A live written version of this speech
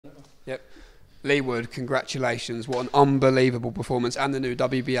Yep. Leigh Wood, congratulations. What an unbelievable performance, and the new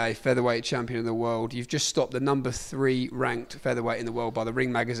WBA Featherweight Champion of the World. You've just stopped the number 3 ranked featherweight in the world by the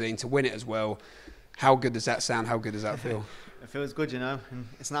Ring magazine to win it as well. How good does that sound? How good does that feel? It feels good, you know. And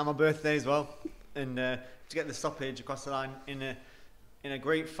it's now my birthday as well. And to get the stoppage across the line in a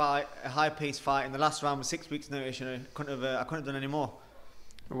great fight, a high-paced fight, in the last round with 6 weeks' notice, you know, I couldn't have done any more.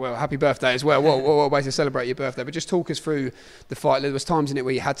 Well, happy birthday as well. What a way to celebrate your birthday. But just talk us through the fight. There was times in it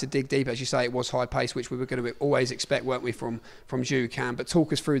where you had to dig deep. As you say, it was high pace, which we were going to always expect, weren't we, from Zhu Can. But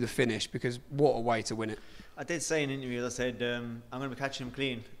talk us through the finish, because what a way to win it. I did say in interviews, I said, I'm going to be catching him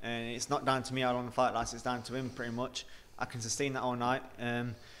clean. And it's not down to me how long the fight lasts, it's down to him pretty much. I can sustain that all night.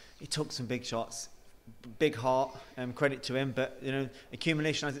 He took some big shots, big heart, credit to him. But, you know,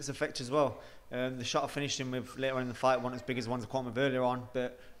 accumulation has its effect as well. The shot I finished him with later on in the fight wasn't as big as the ones I caught him with earlier on,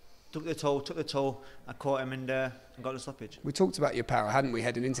 but took the toll. I caught him and got the stoppage. We talked about your power, hadn't we,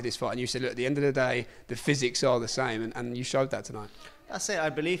 heading into this fight? And you said, look, at the end of the day, the physics are the same, and you showed that tonight. That's it. I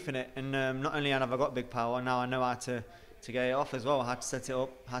had belief in it, and not only have I got big power, now I know how to get it off as well. How to set it up,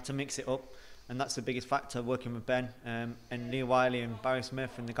 how to mix it up, and that's the biggest factor. Working with Ben and Leigh Wiley and Barry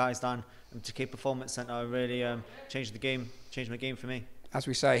Smith and the guys down to Keep Performance Centre really changed my game for me. As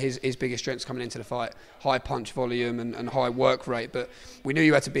we say, his biggest strengths coming into the fight, high punch volume and high work rate. But we knew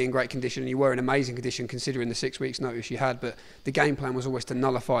you had to be in great condition, and you were in amazing condition considering the 6 weeks notice you had. But the game plan was always to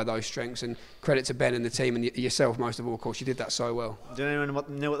nullify those strengths, and credit to Ben and the team and yourself most of all. Of course, you did that so well. Does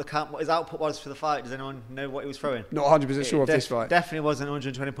anyone know what his output was for the fight? Does anyone know what he was throwing? Not 100% sure of this fight. Definitely wasn't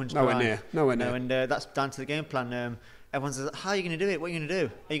 120 punches per round. Nowhere near. No, and that's down to the game plan. Everyone says, how are you going to do it? What are you going to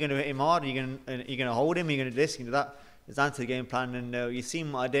do? Are you going to hit him hard? Are you going to hold him? Are you going to do this? Are you going to do that? It's down to the game plan, and you've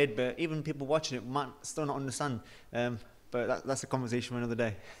seen what I did, but even people watching it might still not understand. But that's a conversation for another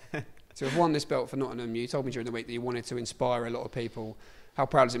day. So you've won this belt for Nottingham. You told me during the week that you wanted to inspire a lot of people. How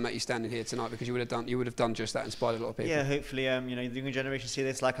proud does it make you standing here tonight? Because you would have done just that, inspired a lot of people. Yeah, hopefully, you know, the younger generation see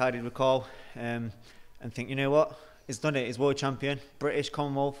this like I did with Cole, and think, you know what, he's done it. He's world champion, British,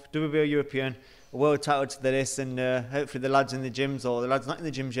 Commonwealth, WBA European, a world title to this, and hopefully the lads in the gyms or the lads not in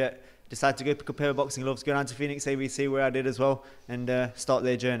the gyms yet decide to go pick up a pair of boxing gloves, go down to Phoenix ABC where I did as well, and start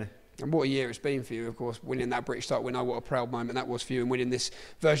their journey. And what a year it's been for you, of course, winning that British title. We know what a proud moment that was for you, and winning this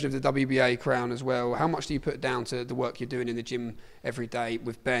version of the WBA crown as well. How much do you put down to the work you're doing in the gym every day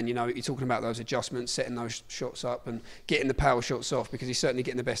with Ben? You know, you're talking about those adjustments, setting those shots up and getting the power shots off, because he's certainly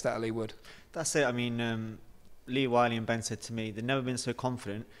getting the best out of Leigh Wood. That's it. I mean, Leigh Wiley and Ben said to me, they've never been so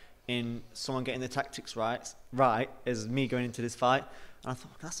confident in someone getting the tactics right as me going into this fight. And I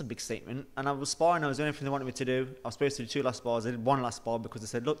thought, that's a big statement. And I was sparring, I was doing everything they wanted me to do. I was supposed to do 2 last bars. I did 1 last bar because they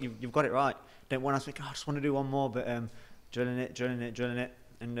said, look, you've got it right. Don't want to think, I just want to do 1 more. But drilling it.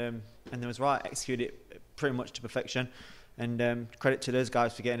 And it was right. Executed it pretty much to perfection. And credit to those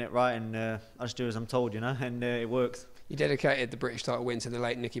guys for getting it right. And I just do as I'm told, you know, and it works. You dedicated the British title win to the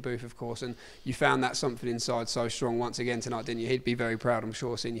late Nicky Booth, of course, and you found that something inside so strong once again tonight, didn't you? He'd be very proud, I'm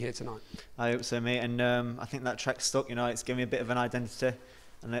sure, seeing you here tonight. I hope so, mate. And I think that track stuck, you know, it's given me a bit of an identity,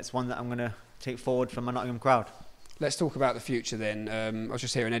 and it's one that I'm going to take forward for my Nottingham crowd. Let's talk about the future then. I was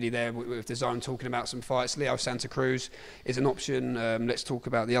just hearing Eddie there with the Zone talking about some fights. Leo Santa Cruz is an option. Let's talk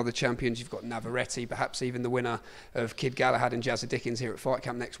about the other champions. You've got Navarrete, perhaps even the winner of Kid Galahad and Jazza Dickens here at Fight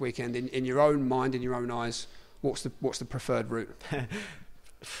Camp next weekend. In your own mind, in your own eyes, what's the preferred route?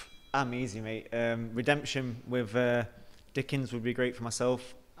 I'm easy, mate. Redemption with Dickens would be great for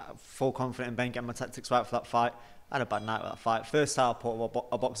myself. Full confident in Ben getting my tactics right for that fight. I had a bad night with that fight. First time I put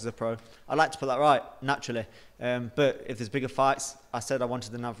a box as a pro. I'd like to put that right, naturally. But if there's bigger fights, I said I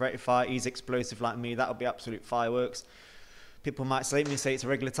wanted the Navarrete fight. He's explosive like me. That would be absolute fireworks. People might slate me and say it's a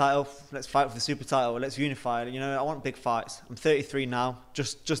regular title. Let's fight for the super title. Let's unify. You know, I want big fights. I'm 33 now.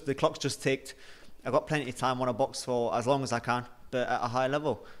 Just the clock's just ticked. I've got plenty of time. I want to box for as long as I can, but at a high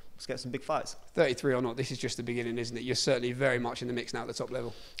level. Let's get some big fights. 33 or not, this is just the beginning, isn't it? You're certainly very much in the mix now at the top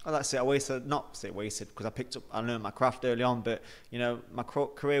level. Oh, that's it. I wasted, because I learned my craft early on, but, you know, my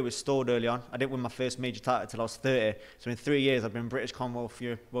career was stalled early on. I didn't win my first major title until I was 30. So in 3 years, I've been British, Commonwealth,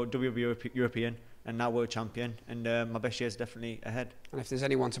 WBA European, and now world champion. And my best year is definitely ahead. And if there's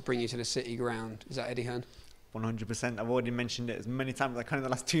anyone to bring you to the City ground, is that Eddie Hearn? 100%. I've already mentioned it as many times as I can in the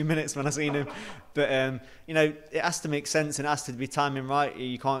last 2 minutes when I've seen him. But you know, it has to make sense and it has to be timing right.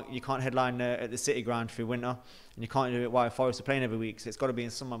 You can't headline at the City ground through winter, and you can't do it while Forest are playing every week. So it's got to be in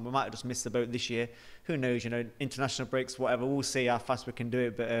summer. We might have just missed the boat this year. Who knows? You know, international breaks, whatever. We'll see how fast we can do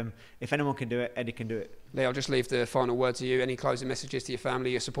it. But if anyone can do it, Eddie can do it. Leigh, I'll just leave the final word to you. Any closing messages to your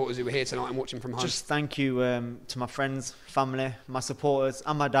family, your supporters who were here tonight and watching from home? Just thank you to my friends, family, my supporters,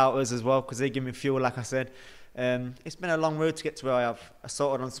 and my doubters as well, because they give me fuel, like I said. It's been a long road to get to where I have. I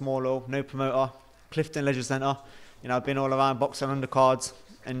started on small low, no promoter, Clifton Leisure Centre. You know, I've been all around boxing undercards,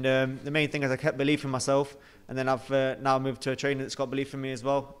 and the main thing is I kept belief in myself, and then I've now moved to a trainer that's got belief in me as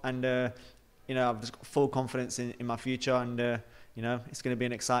well, and you know, I've just got full confidence in my future, and you know, it's going to be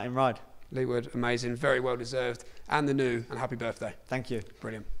an exciting ride. Leigh Wood, amazing, very well deserved, and the new, and happy birthday. Thank you.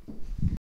 Brilliant.